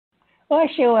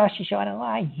let's see who else is on the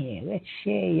line here. Let's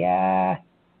see.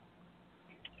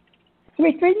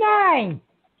 339.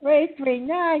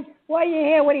 339. What do you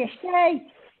hear? What do you say?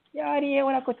 You're on here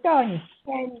with Uncle Tony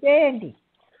and Andy.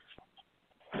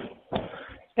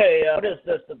 Hey, what is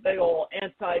this? The big old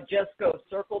anti-Jesco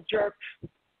circle jerk?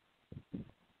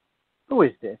 Who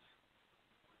is this?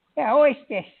 Yeah, who is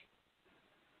this?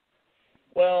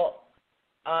 Well,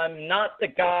 I'm not the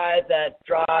guy that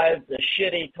drives the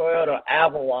shitty Toyota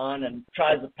Avalon and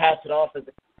tries to pass it off as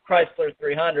a Chrysler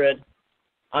 300.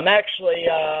 I'm actually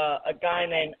a guy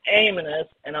named Amenus,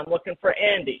 and I'm looking for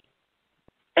Andy.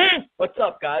 What's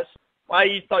up, guys? Why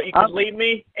you thought you could leave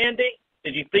me, Andy?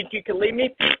 Did you think you could leave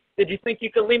me? Did you think you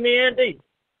could leave me, Andy?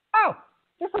 Oh,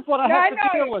 this is what I have to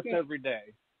deal with every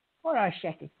day. Hold on a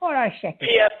second.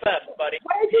 PFS, buddy.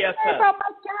 What did you say about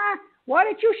my car? What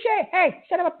did you say? Hey,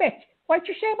 son of a bitch. What did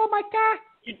you say about my car?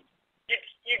 You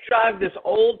drive this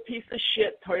old piece of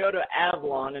shit Toyota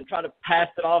Avalon and try to pass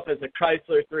it off as a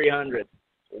Chrysler 300.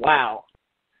 Wow.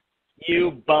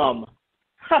 You bum.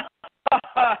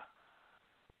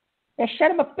 Hey,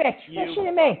 son of a bitch. Listen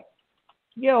to me.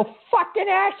 You fucking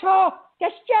asshole.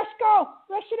 That's Jesco.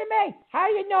 Listen to me. How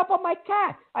do you know about my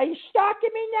car? Are you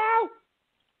stalking me now?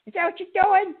 Is that what you're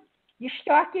doing? You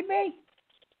stalking me?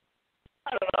 I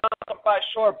don't know. I'm by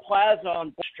Shore Plaza on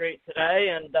Bush Street today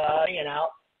and hanging out,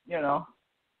 you know.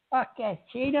 Okay,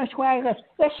 see, that's why I live.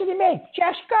 Listen to me.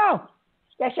 Jesco.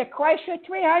 That's a Chrysler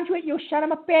 300, you son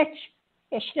of a bitch.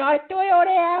 It's not a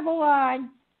Toyota Avalon.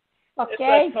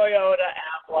 Okay? It's a Toyota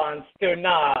Avalon, Stu.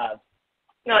 Nah.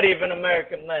 Not even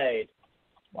American made.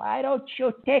 Why don't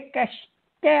you take a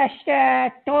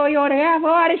Toyota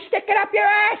Avalon and stick it up your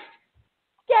ass?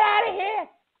 Get out of here!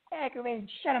 Aggravated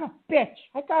son of a bitch.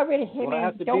 I got rid of him. What I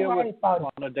have to don't deal worry with about it.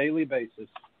 on a daily basis.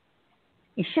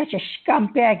 He's such a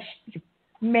scumbag,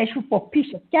 miserable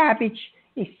piece of garbage.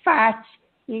 He farts.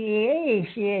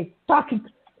 He's talking.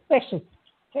 Listen.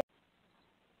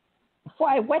 Before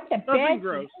I went to bed. Nothing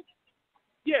gross.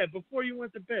 Yeah, before you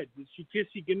went to bed, did she kiss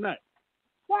you goodnight?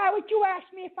 Why would you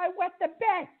ask me if I went to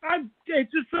bed?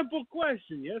 It's a simple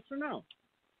question, yes or no?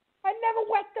 I never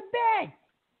went to bed.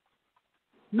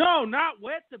 No, not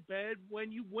wet to bed. When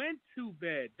you went to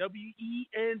bed,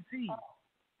 W-E-N-T. Oh.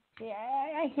 Yeah,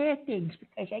 I hear things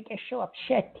because I get so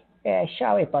upset.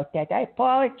 Sorry about that. I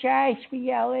apologize for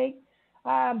yelling.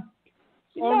 No,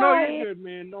 you're good,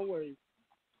 man. No worries.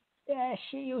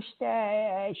 She used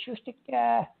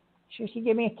to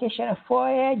give me a kiss on the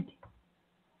forehead,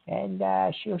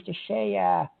 and she used to say,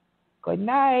 "Good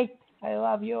night, I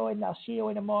love you, and I'll see you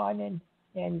in the morning."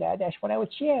 And that's when I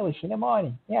would see her, was in the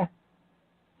morning. Yeah.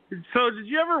 So, did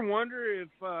you ever wonder if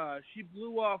she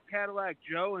blew off Cadillac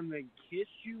Joe and then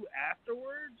kissed you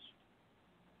afterwards?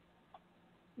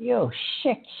 You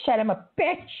sick son of a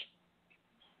bitch!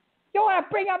 You want to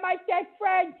bring up my dead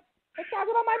friend and talk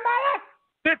about my mother?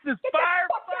 This is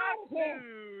Firefox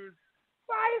News.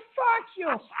 Firefox, you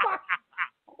fuck!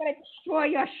 I'm gonna destroy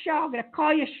your show. I'm gonna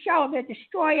call your show. I'm gonna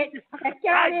destroy it. I'm gonna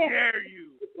get out of here. I dare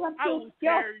you. I will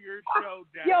tear your show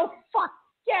down. You fuck!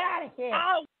 Get out of here.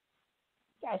 Oh.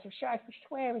 Guys, I'm sorry for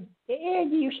swearing.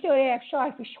 Andy, you still there? I'm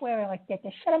sorry for swearing like that.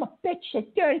 The son of a bitch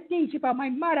said dirty things about my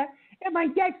mother and my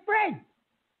dead friend.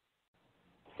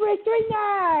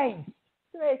 339.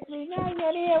 339,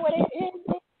 you're here with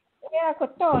Andy. Yeah, Uncle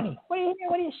Tony. What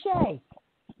do you say?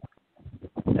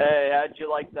 Hey, how'd you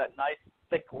like that nice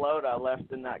thick load I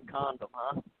left in that condom,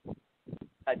 huh?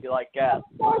 How'd you like that? Of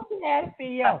course it had to be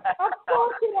you. Of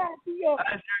course it had to be you.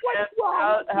 What's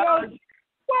wrong with you?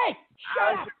 Wait,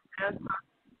 shut up.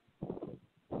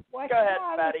 What's Go ahead,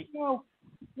 wrong fatty.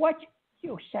 With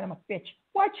you son of a bitch.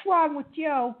 What's wrong with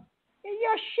you? And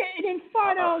you're shitting in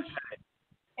funnels.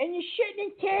 And you're shitting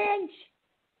in cans.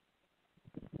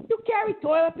 You carry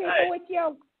toilet paper with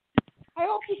you. I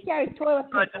hope you carry toilet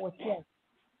paper with you.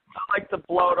 I like to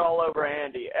bloat all over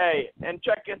Andy. Hey, and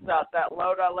check this out. That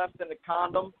load I left in the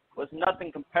condom was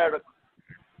nothing compared to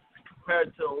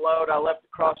the load I left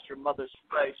across your mother's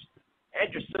face.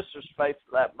 And your sister's face,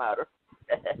 for that matter.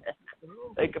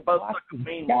 They could both look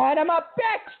mean. God, I'm a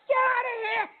bitch. Get out of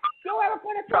here. You ever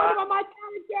put a condom on my car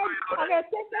again? I'm going to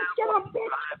take that shit on,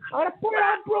 bitch. I'm going to put it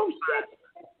on broomstick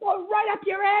and go right up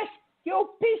your ass. You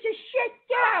piece of shit.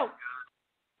 Get out.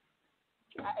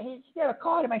 He's never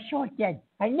calling my show again.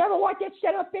 I never want that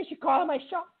son of a bitch to call my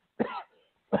show.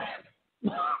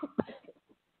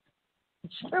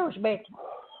 Excuse me.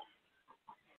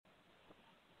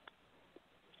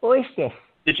 Who is this?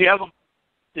 Did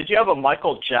you have a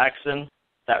Michael Jackson,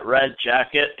 that red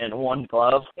jacket and one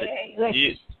glove?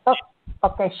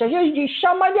 Okay, so you're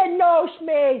someone that knows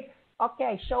me.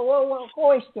 Okay, so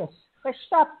who is this? Let's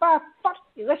stop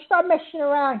messing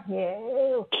around here.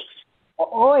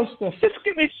 What is this?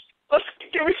 Give me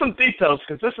some details,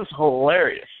 because this is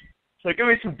hilarious. So give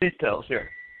me some details here.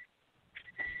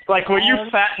 Like, were you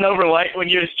fat and overweight when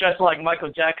you was dressed like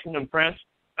Michael Jackson and Prince?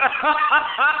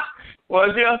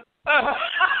 Was you?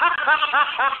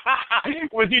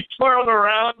 Was you twirling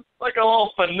around like a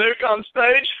little fanook on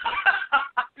stage?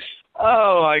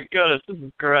 Oh, my goodness, this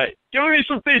is great. Give me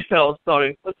some details,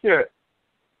 Tony. Let's hear it.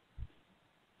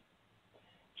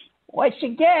 Once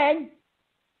again,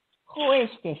 who is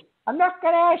this? I'm not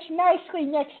going to ask nicely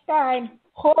next time.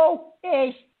 Who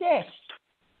is this?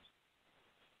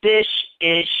 This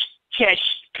is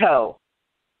Jesco.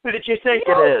 Who did you think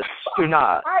it is? Do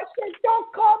not. I said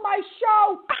don't call my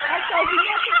show. I said you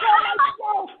have to call my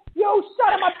show. You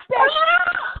son of a bitch.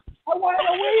 I want to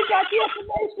know where you got the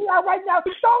information out right now.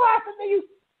 Don't laugh at me. You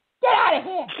get out of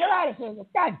here. Get out of here.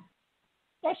 You're done.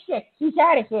 That's it. He's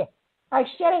out of here. I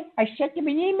said it. I sent him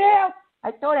an email.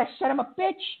 I thought I sent him a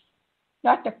bitch.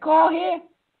 Not to call here.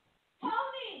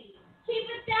 Tony, keep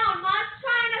it down. Mom's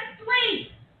trying to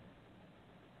sleep.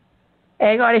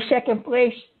 Hang on a second,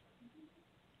 please.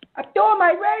 I'm doing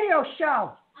my radio show.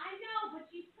 I know, but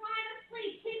she's trying to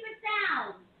sleep. Keep it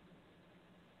down.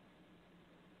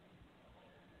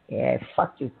 Yeah,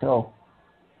 fuck you too.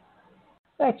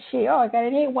 Let's see. Oh, I got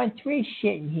an 813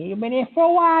 sitting here. You've been here for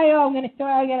a while. I'm gonna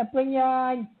bring you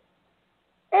on.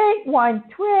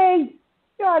 813.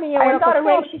 I'm not a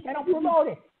racist. I don't promote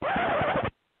it.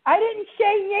 I didn't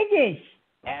say niggers.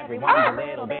 Everyone's a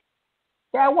little bit.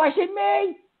 That wasn't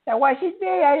me. That wasn't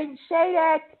me. I didn't say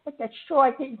that. But that's true.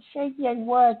 I didn't say the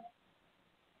N-word.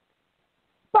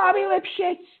 Bobby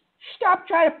Lipschitz, stop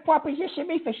trying to proposition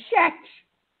me for sex.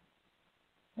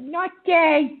 I'm not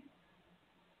gay.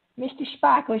 Mr.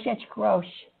 Sparkles, that's gross.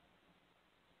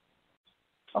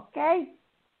 Okay?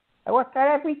 I work out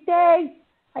every day.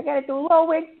 I got to do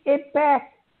low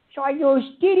impact. So I use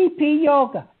DDP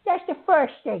yoga. That's the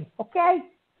first thing, okay?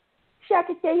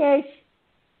 Second thing is,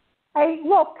 I eat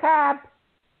low carb.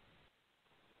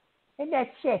 And that's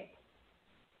it.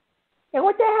 And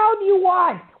what the hell do you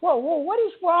want? Whoa, what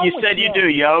is wrong with you? You said you do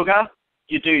yoga?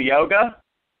 You do yoga?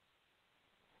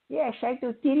 Yes, I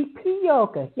do DDP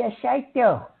yoga. Yes, I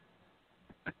do.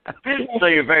 So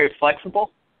you're very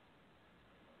flexible?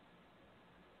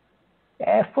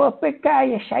 For a big guy,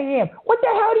 yes, I am. What the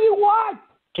hell do you want?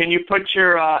 Can you put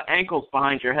your ankles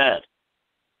behind your head?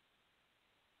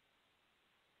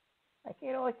 I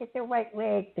can't always get the right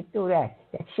leg to do that.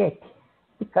 That's it.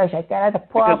 Because I got other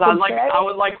problems. Because I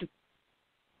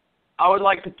would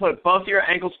like to put both your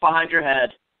ankles behind your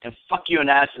head and fuck you in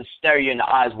the ass and stare you in the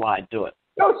eyes while I do it.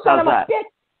 You son of a bitch!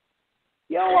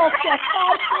 You won't get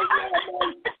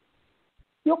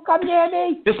You come near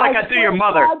me. Just like I do your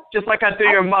mother. Just like I do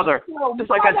your mother. Just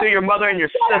like I do your mother and your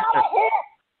sister.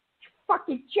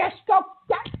 Fucking Jesco.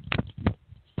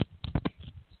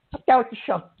 I'm done with the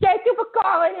show. Thank you for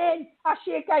calling in. I'll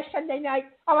see you guys Sunday night.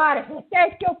 I'm out of here.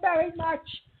 Thank you very much.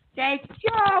 Thank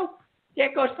you.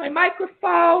 There goes my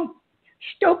microphone.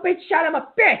 Stupid son of a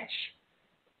bitch.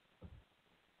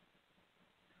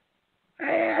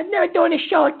 I'm never doing this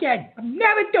show again. I'm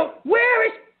never doing. Where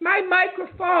is my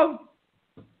microphone?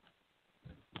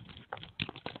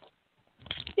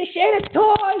 This ain't a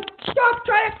toy. Stop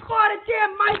trying to call the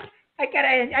damn mic. I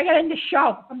gotta end the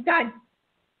show. I'm done.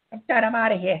 I'm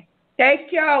out of here.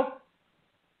 Thank you.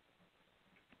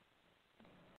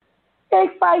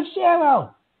 850.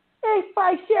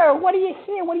 What do you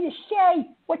hear? What do you say?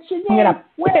 What's your name? I'm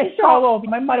gonna piss all over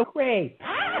my mother grave.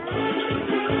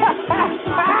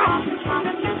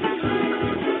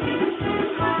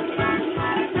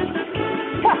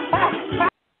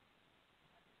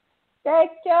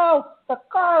 Thank you for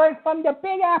calling from the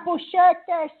Big Apple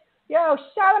Circus. Yo,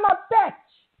 son of a bitch.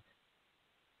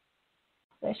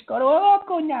 Let's go to a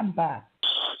local number.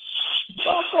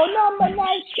 Local number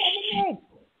 978.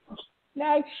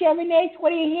 978. What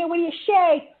do you hear? What do you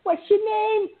say? What's your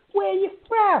name? Where are you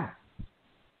from?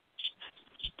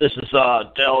 This is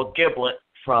Del Giblet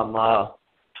from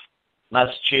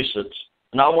Massachusetts.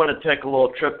 And I want to take a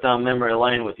little trip down memory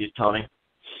lane with you, Tony. Is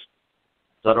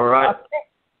that all right? Okay.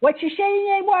 What you say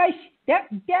your name was?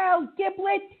 Del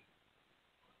Giblet?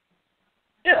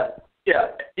 Yeah.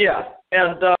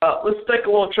 And let's take a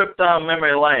little trip down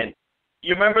memory lane.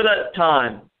 You remember that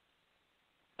time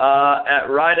at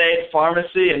Rite Aid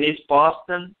Pharmacy in East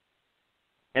Boston?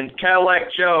 And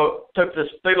Cadillac Joe took this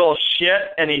big old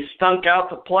shit and he stunk out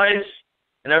the place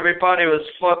and everybody was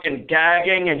fucking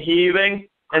gagging and heaving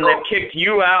and they kicked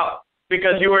you out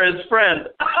because you were his friend.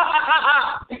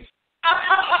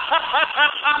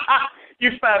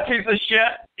 You fat piece of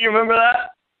shit. You remember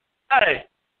that? Hey,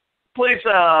 please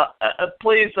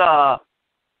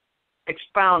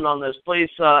expound on this. Please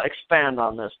expand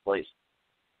on this, please.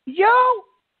 You?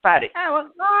 Fatty. I was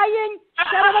lying.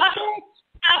 Son of a bitch.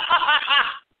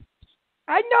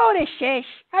 I know this is.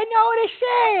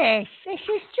 This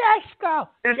is Jesco.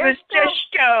 This is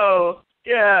Jesco.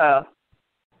 Yeah.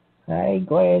 I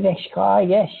go to this car,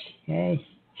 yes.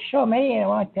 So many I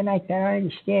want tonight, I don't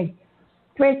understand.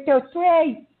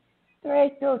 323.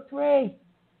 323.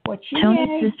 What's your Tony's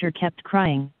name? sister kept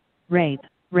crying. Rape,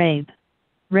 rape,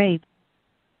 rape.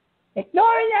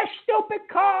 Ignoring that stupid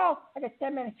call. I got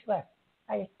 10 minutes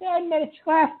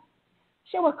left.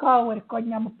 Someone call with a good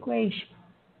number, please.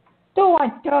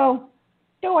 212.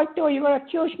 212. You're going to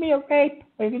accuse me of rape?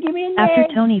 Or you can give me a name? After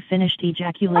Tony finished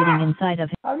ejaculating inside of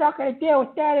him. I'm not going to deal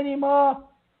with that anymore.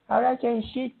 I'm not going to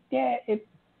sit there.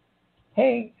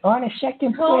 Hey, on a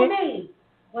second, please. Tony,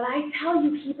 when I tell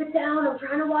you keep it down, I'm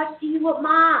trying to watch TV with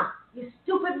Mom. Your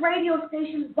stupid radio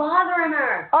station's bothering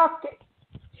her. Okay.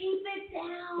 Keep it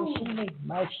down. Listen to me.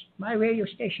 My radio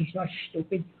station's not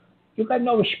stupid. You got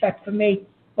no respect for me,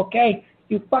 okay?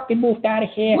 You fucking moved out of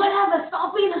here. Whatever,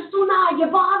 stop being a stunner.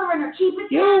 You're bothering her. Keep it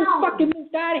down. You fucking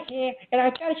moved out of here, and I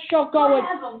got a show going.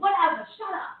 Whatever,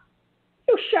 shut up.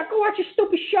 You shut, go watch a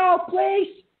stupid show,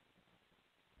 please.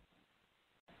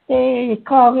 They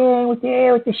call in with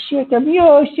the shit, the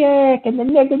music, and the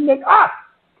nigga. Ah!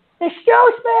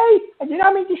 Excuse me! I did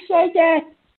not mean to say that.